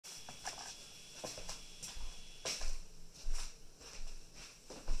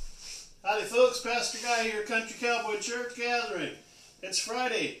folks, Pastor Guy here, Country Cowboy Church Gathering. It's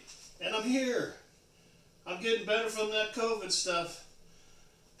Friday, and I'm here. I'm getting better from that COVID stuff.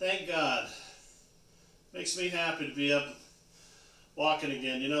 Thank God. Makes me happy to be up walking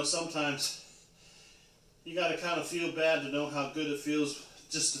again. You know, sometimes you got to kind of feel bad to know how good it feels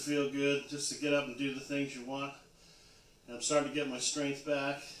just to feel good, just to get up and do the things you want. And I'm starting to get my strength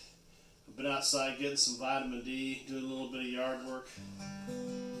back. I've been outside getting some vitamin D, doing a little bit of yard work.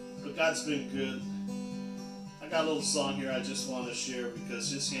 But God's been good. I got a little song here I just want to share because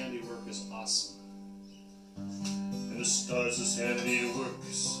His handiwork is awesome. And the stars His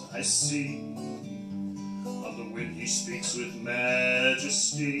handiworks I see. On the wind He speaks with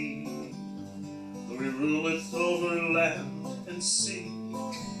majesty. Though He ruleth over land and sea.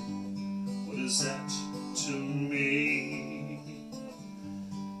 What is that to me?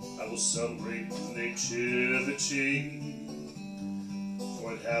 I will celebrate nativity,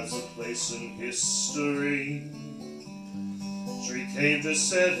 for it has a place in history. For He came to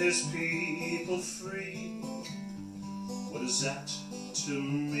set His people free. What is that to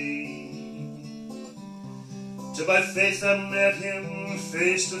me? Till by faith I met Him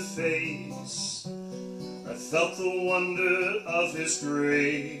face to face. I felt the wonder of His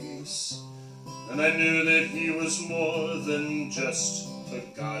grace. And I knew that He was more than just a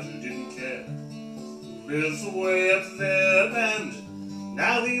God who didn't care, who lived way up there, and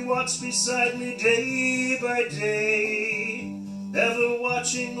now He walks beside me day by day, never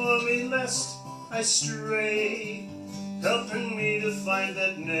watching o'er me lest I stray, helping me to find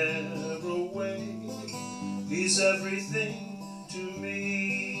that narrow way. He's everything to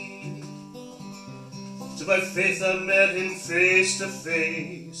me. So by faith I met Him face to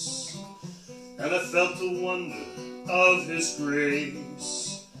face, and I felt the wonder of His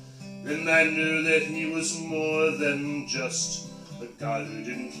grace. Then I knew that He was more than just a God who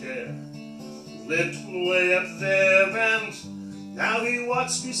didn't care, lived way up there, and now He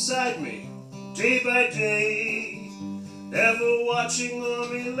walks beside me day by day, never watching o'er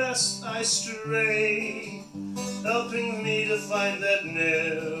me lest I stray, helping me to find that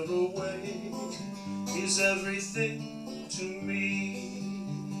narrow way. He's everything to me.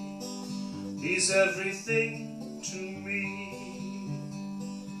 He's everything to me.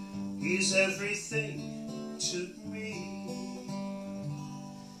 He's everything to me.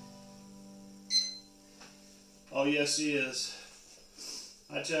 Oh yes, He is.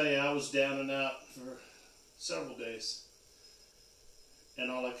 I tell you, I was down and out for several days.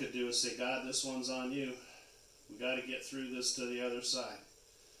 And all I could do was say, God, this one's on You. We got to get through this to the other side.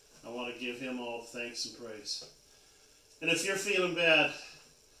 I want to give Him all thanks and praise. And if you're feeling bad,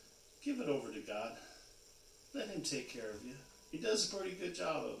 give it over to God. Let Him take care of you. He does a pretty good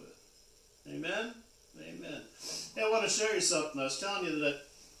job of it. Amen? Amen. Hey, I want to share you something. I was telling you that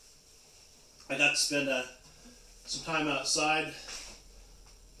I got to spend some time outside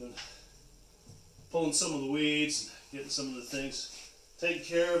pulling some of the weeds, getting some of the things taken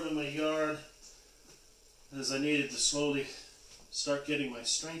care of in my yard, as I needed to slowly start getting my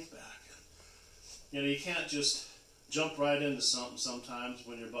strength back. You know, you can't just jump right into something sometimes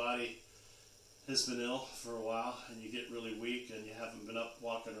when your body has been ill for a while and you get really weak and you haven't been up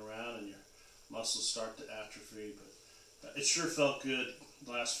walking around and your muscles start to atrophy. But it sure felt good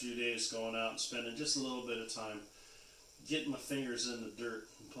the last few days going out and spending just a little bit of time getting my fingers in the dirt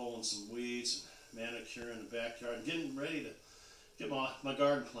and pulling some weeds and manicuring the backyard and getting ready to get my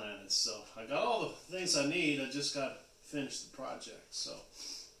garden planted. So I got all the things I need. I just got to finish the project. So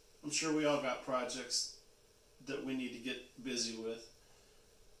I'm sure we all got projects that we need to get busy with.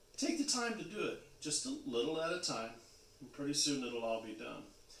 Take the time to do it, just a little at a time, and pretty soon it'll all be done.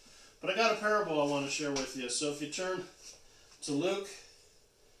 But I got a parable I want to share with you. So if you turn to Luke,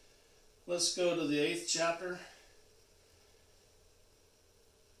 let's go to the 8th chapter.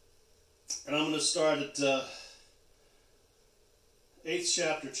 And I'm going to start at 8th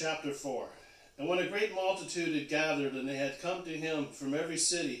chapter, chapter 4. And when a great multitude had gathered and they had come to Him from every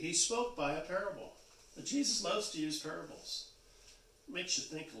city, He spoke by a parable. But Jesus loves to use parables. It makes you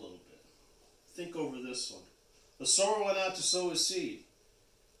think a little bit. Think over this one. The sower went out to sow his seed.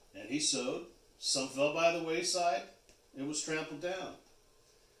 And he sowed. Some fell by the wayside. It was trampled down.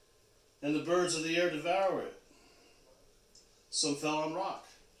 And the birds of the air devoured it. Some fell on rock.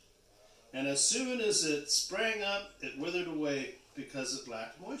 And as soon as it sprang up, it withered away because it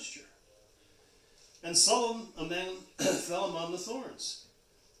lacked moisture. And some fell among the thorns.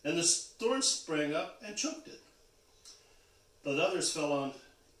 And the thorns sprang up and choked it. But others fell on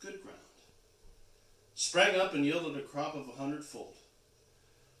good ground, sprang up and yielded a crop of 100-fold.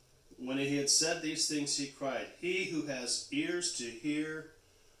 When he had said these things, he cried, "He who has ears to hear,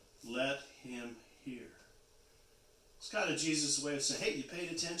 let him hear. It's kind of Jesus' way of saying, hey, you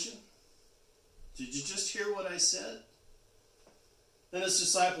paid attention? Did you just hear what I said? Then his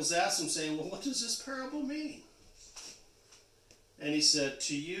disciples asked him, saying, well, what does this parable mean? And he said,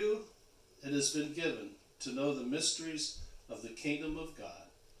 to you it has been given to know the mysteries of the kingdom of God,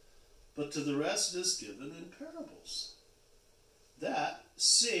 but to the rest it is given in parables, that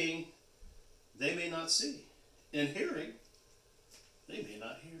seeing they may not see, and hearing they may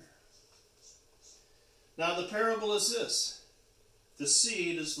not hear. Now the parable is this: the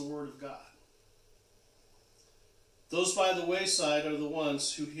seed is the word of God. Those by the wayside are the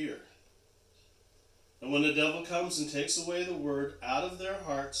ones who hear. And when the devil comes and takes away the word out of their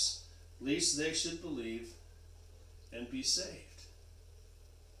hearts, lest they should believe and be saved.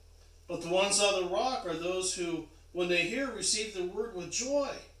 But the ones on the rock are those who, when they hear, receive the word with joy.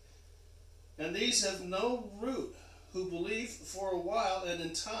 And these have no root, who believe for a while, and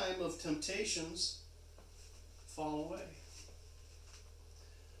in time of temptations fall away.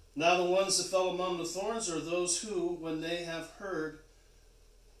 Now the ones that fell among the thorns are those who, when they have heard,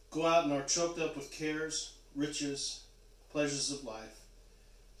 go out and are choked up with cares, riches, pleasures of life,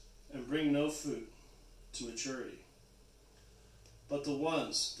 and bring no fruit to maturity. But the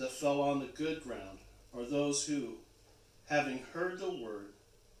ones that fell on the good ground are those who, having heard the word,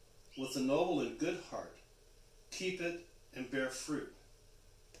 with a noble and good heart, keep it and bear fruit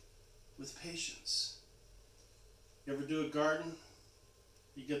with patience. You ever do a garden?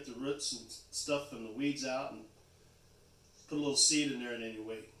 You get the roots and stuff and the weeds out and put a little seed in there, and then you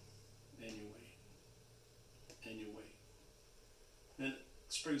wait. And you wait. And you wait. And it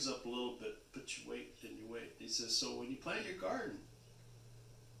springs up a little bit, but you wait and you wait. He says, so when you plant your garden,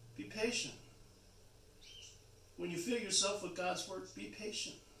 be patient. When you fill yourself with God's word, be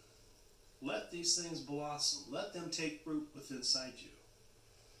patient. Let these things blossom. Let them take root within inside you.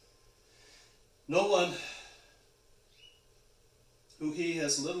 No one who he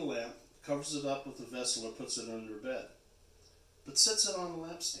has lit a lamp covers it up with a vessel or puts it under a bed, but sets it on a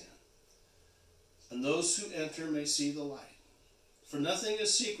lampstand, and those who enter may see the light. For nothing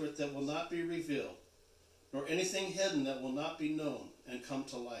is secret that will not be revealed, nor anything hidden that will not be known and come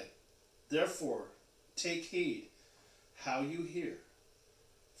to light. Therefore, take heed how you hear.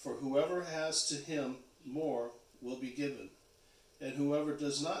 For whoever has, to him more will be given, and whoever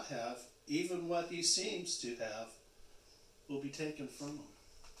does not have, even what he seems to have, will be taken from him.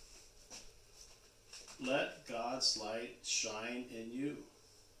 Let God's light shine in you,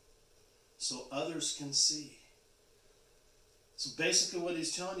 so others can see. So basically what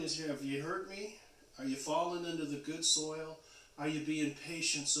he's telling you is here, have you heard me? Are you falling into the good soil? Are you being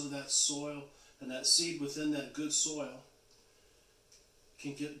patient so that soil and that seed within that good soil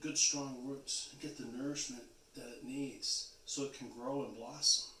can get good strong roots and get the nourishment that it needs so it can grow and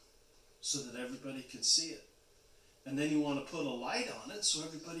blossom so that everybody can see it? And then you want to put a light on it so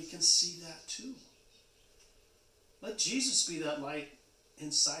everybody can see that too. Let Jesus be that light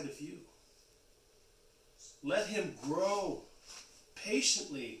inside of you. Let him grow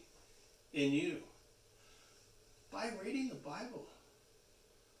patiently in you by reading the Bible,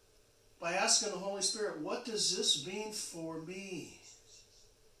 by asking the Holy Spirit, what does this mean for me?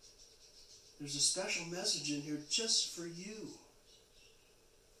 There's a special message in here just for you.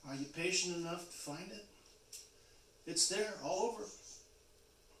 Are you patient enough to find it? It's there all over.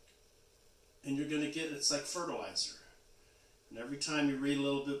 And you're going to get, it's like fertilizer. And every time you read a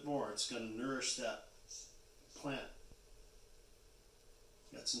little bit more, it's going to nourish that plant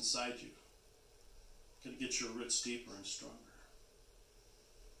that's inside you. It's going to get your roots deeper and stronger.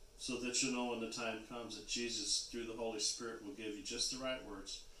 So that you know when the time comes that Jesus, through the Holy Spirit, will give you just the right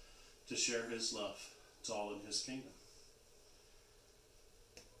words to share his love to all in his kingdom.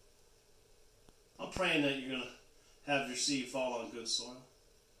 I'm praying that you're going to have your seed fall on good soil.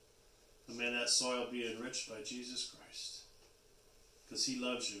 And may that soil be enriched by Jesus Christ. Because he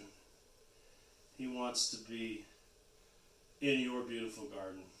loves you. He wants to be in your beautiful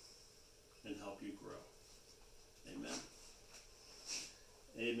garden and help you grow. Amen.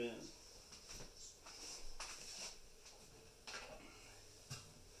 Amen.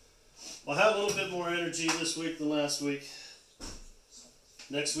 Well, I have a little bit more energy this week than last week.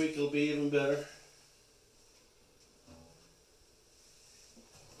 Next week it'll be even better.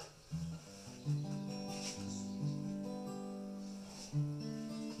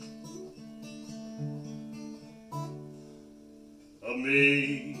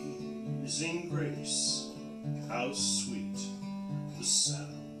 Amazing grace, how sweet the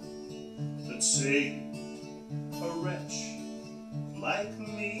sound that saved a wretch like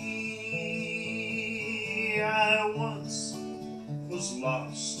me. I once was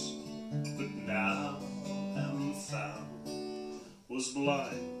lost, but now am found. Was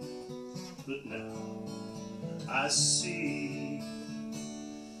blind, but now I see.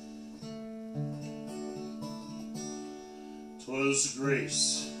 'Twas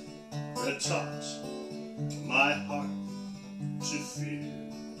grace that taught my heart to fear,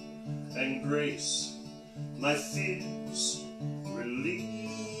 and grace my fears relieved.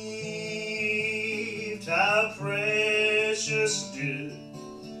 How precious did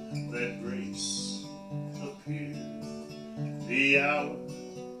that grace appear the hour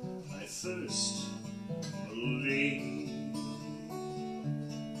I first believed.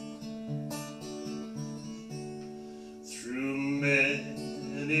 Through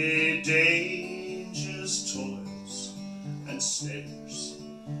many dangers, toils, and snares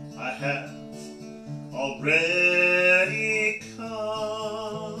I have already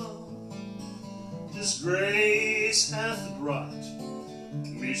come. His grace hath brought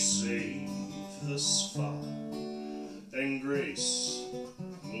me safe thus far, and grace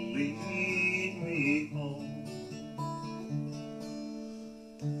will lead me home.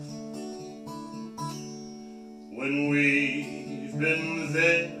 When we've been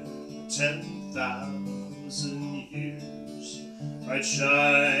there 10,000 years, bright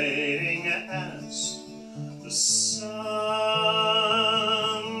shining as the sun,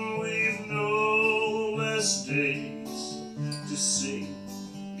 we've no less days to sing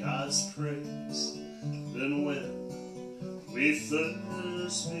God's praise than when we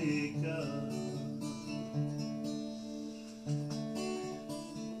first begun.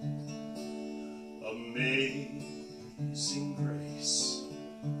 Amazing grace,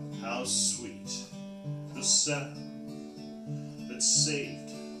 how sweet the sound that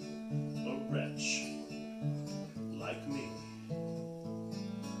saved a wretch like me.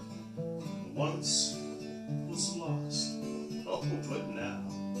 Once was lost, oh, but now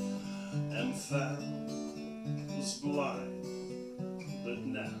am found. Was blind, but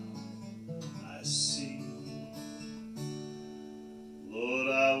now I see. Lord,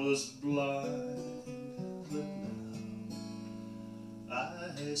 I was blind, but now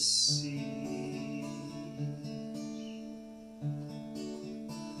I see.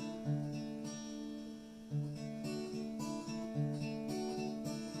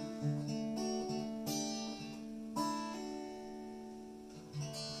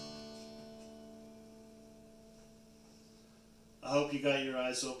 I hope you got your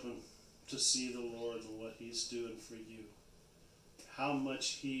eyes open to see the Lord and what He's doing for you. How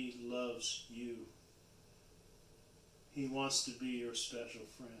much He loves you. He wants to be your special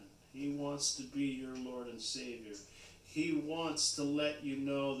friend. He wants to be your Lord and Savior. He wants to let you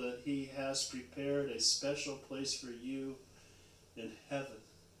know that He has prepared a special place for you in heaven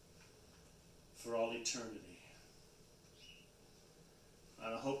for all eternity.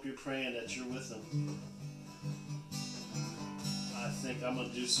 And I hope you're praying that you're with Him. I think I'm going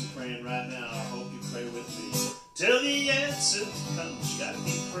to do some praying right now. I hope you pray with me. Till the answer comes, you got to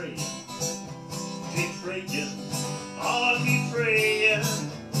keep praying. Keep praying. Oh, keep praying.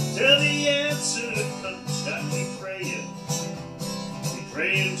 Till the answer comes, you got to keep praying. Keep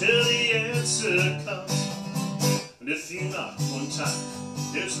praying till the answer comes. And if you knock one time,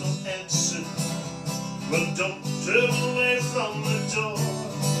 there's no answer, well, don't turn away from the door.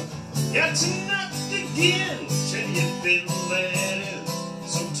 You got to knock again till you've been let in.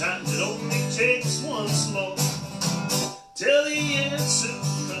 Sometimes it only takes one slow. Till the answer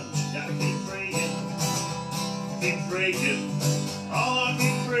comes, you gotta keep praying. Keep praying, oh,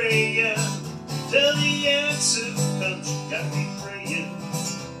 keep praying. Till the answer comes, you gotta keep praying.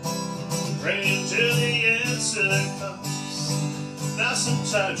 Praying till the answer comes. Now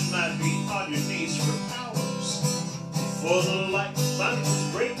sometimes you might be on your knees for hours before the light finally is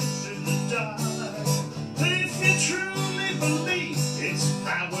breaking through the dark. But if you truly believe its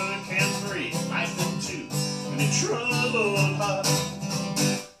power can breathe life into any troubled heart,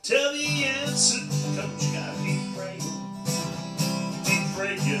 till the answer comes, you gotta keep praying. Keep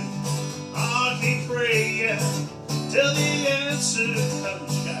praying, oh, keep praying. Till the answer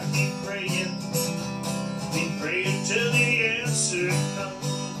comes, you gotta keep praying. Keep praying till the answer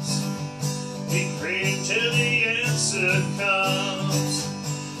comes. Keep praying till the answer comes.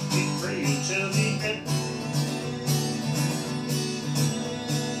 Keep praying till the end.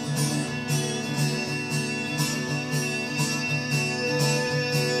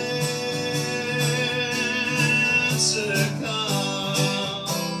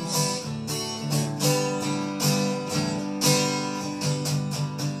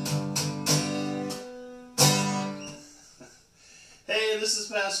 Hey, this is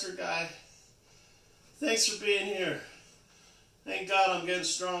Pastor Guy. Thanks for being here. Thank God I'm getting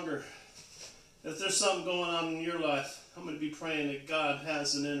stronger. If there's something going on in your life, I'm going to be praying that God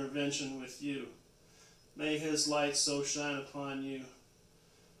has an intervention with you. May His light so shine upon you.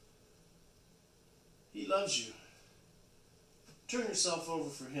 He loves you. Turn yourself over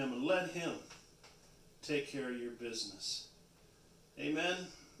for Him and let Him take care of your business. Amen?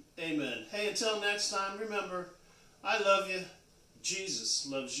 Amen. Hey, until next time, remember, I love you. Jesus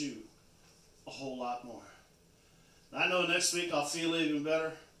loves you a whole lot more. I know next week I'll feel even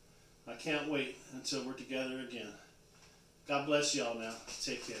better. I can't wait until we're together again. God bless y'all now.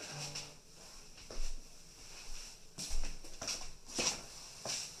 Take care.